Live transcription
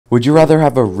Would you rather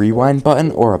have a rewind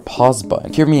button or a pause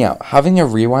button? Hear me out. Having a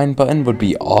rewind button would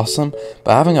be awesome,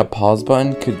 but having a pause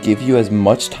button could give you as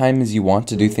much time as you want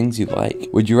to do things you like.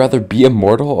 Would you rather be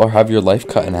immortal or have your life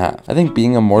cut in half? I think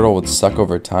being immortal would suck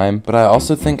over time, but I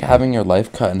also think having your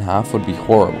life cut in half would be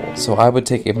horrible, so I would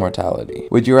take immortality.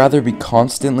 Would you rather be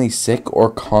constantly sick or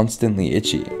constantly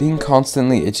itchy? Being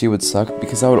constantly itchy would suck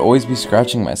because I would always be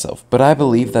scratching myself, but I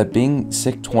believe that being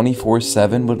sick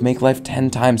 24/7 would make life 10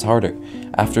 times harder.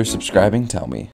 After subscribing, tell me.